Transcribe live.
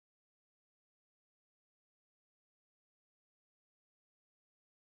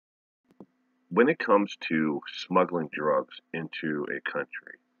when it comes to smuggling drugs into a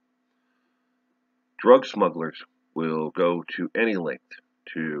country, drug smugglers will go to any length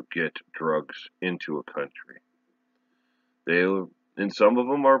to get drugs into a country. They, and some of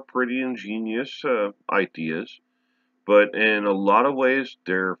them are pretty ingenious ideas, but in a lot of ways,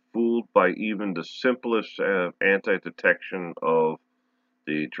 they're fooled by even the simplest anti-detection of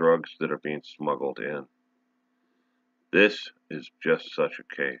the drugs that are being smuggled in. This is just such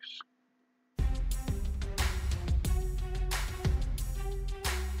a case.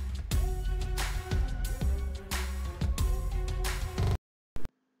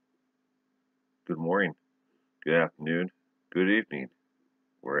 Good morning, good afternoon, good evening,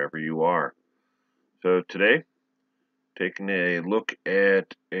 wherever you are. So today, taking a look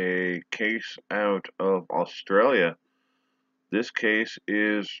at a case out of Australia. This case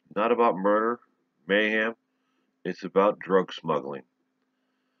is not about murder, mayhem, it's about drug smuggling.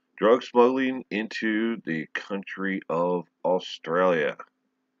 Drug smuggling into the country of Australia.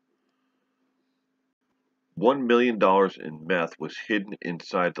 $1 million in meth was hidden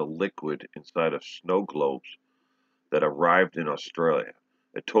inside the liquid inside of snow globes that arrived in Australia.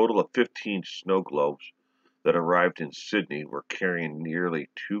 A total of 15 snow globes that arrived in Sydney were carrying nearly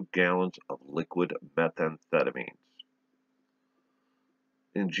 2 gallons of liquid methamphetamines.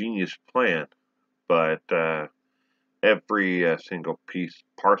 Ingenious plan, but every single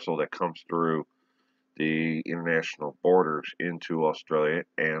parcel that comes through the international borders into Australia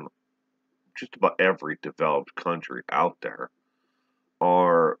and just about every developed country out there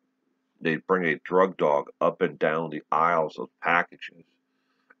are they bring a drug dog up and down the aisles of packages,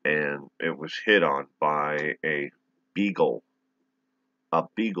 and it was hit on by a beagle. A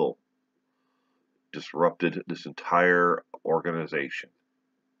beagle disrupted this entire organization.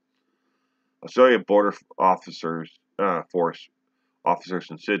 Australian border force officers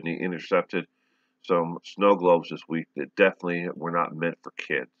in Sydney intercepted some snow globes this week that definitely were not meant for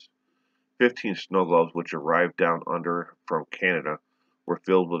kids. 15 snow globes, which arrived down under from Canada, were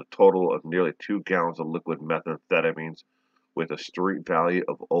filled with a total of nearly 2 gallons of liquid methamphetamines with a street value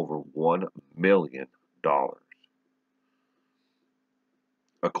of over $1 million.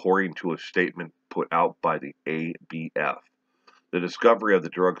 According to a statement put out by the ABF. The discovery of the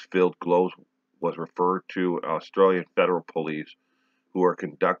drugs-filled globes was referred to Australian Federal Police, who are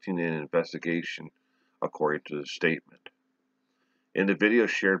conducting an investigation, according to the statement. In the video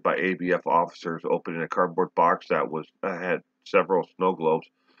shared by ABF officers opening a cardboard box that had several snow globes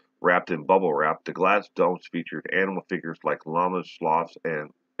wrapped in bubble wrap, the glass domes featured animal figures like llamas, sloths, and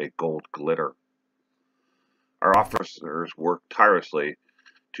a gold glitter. Our officers worked tirelessly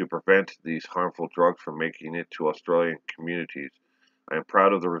to prevent these harmful drugs from making it to Australian communities. I am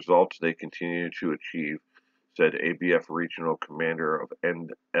proud of the results they continue to achieve, said ABF Regional Commander of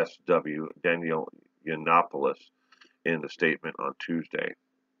NSW Daniel Yiannopoulos in the statement on Tuesday.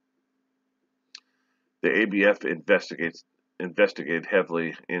 The ABF investigated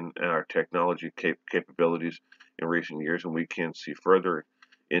heavily in our technology capabilities in recent years, and we can see further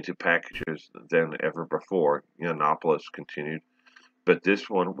into packages than ever before, Yiannopoulos continued. But this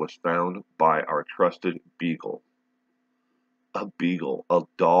one was found by our trusted beagle. A beagle, a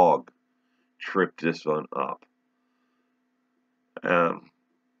dog, tripped this one up. Our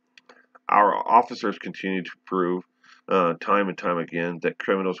officers continue to prove time and time again that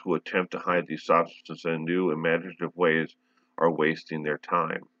criminals who attempt to hide these substances in new imaginative ways are wasting their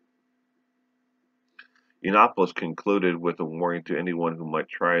time. Yiannopoulos concluded with a warning to anyone who might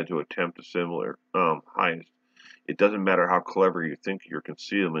try to attempt a similar heist. It doesn't matter how clever you think your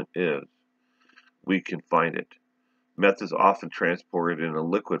concealment is. We can find it. Meth is often transported in a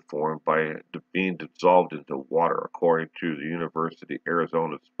liquid form by being dissolved into water, according to the University of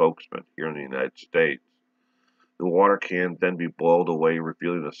Arizona spokesman here in the United States. The water can then be boiled away,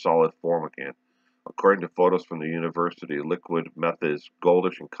 revealing a solid form again. According to photos from the university, liquid meth is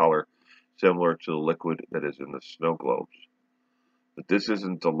goldish in color, similar to the liquid that is in the snow globes. But this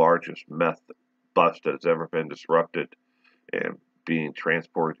isn't the largest meth bust that has ever been disrupted and being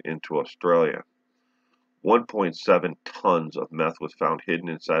transported into Australia. 1.7 tons of meth was found hidden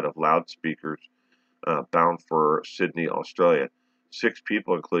inside of loudspeakers bound for Sydney, Australia. 6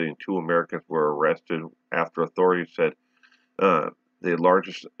 people, including 2 Americans, were arrested after authorities said the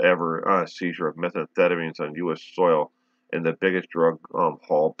largest ever seizure of methamphetamines on U.S. soil and the biggest drug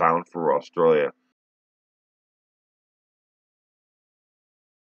haul bound for Australia.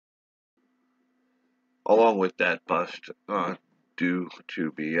 Along with that bust, due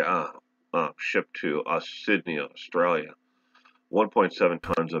to be shipped to Sydney, Australia, 1.7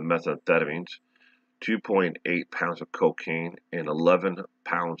 tons of methamphetamines, 2.8 pounds of cocaine and 11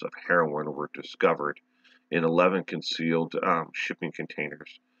 pounds of heroin were discovered in 11 concealed shipping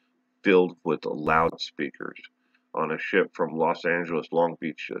containers filled with loudspeakers on a ship from Los Angeles Long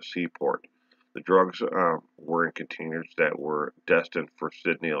Beach seaport. The drugs were in containers that were destined for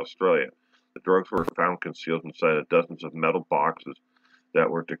Sydney, Australia. The drugs were found concealed inside dozens of metal boxes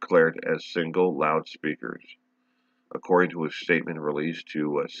that were declared as single loudspeakers, according to a statement released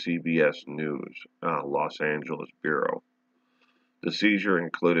to CBS News Los Angeles Bureau. The seizure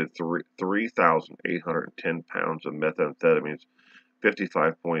included 3,810 pounds of methamphetamines,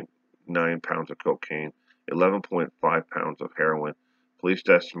 55.9 pounds of cocaine, 11.5 pounds of heroin. Police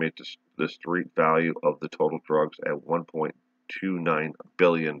estimate the street value of the total drugs at $1.29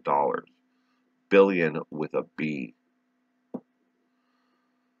 billion. Billion with a B.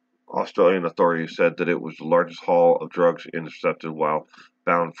 Australian authorities said that it was the largest haul of drugs intercepted while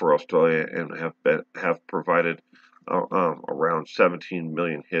bound for Australia and have provided around 17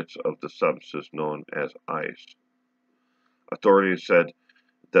 million hits of the substance known as ice. Authorities said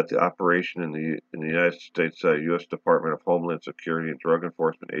that the operation in the United States U.S. Department of Homeland Security and drug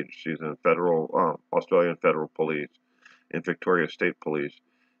enforcement agencies and federal Australian Federal Police and Victoria State Police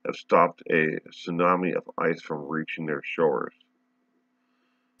have stopped a tsunami of ice from reaching their shores.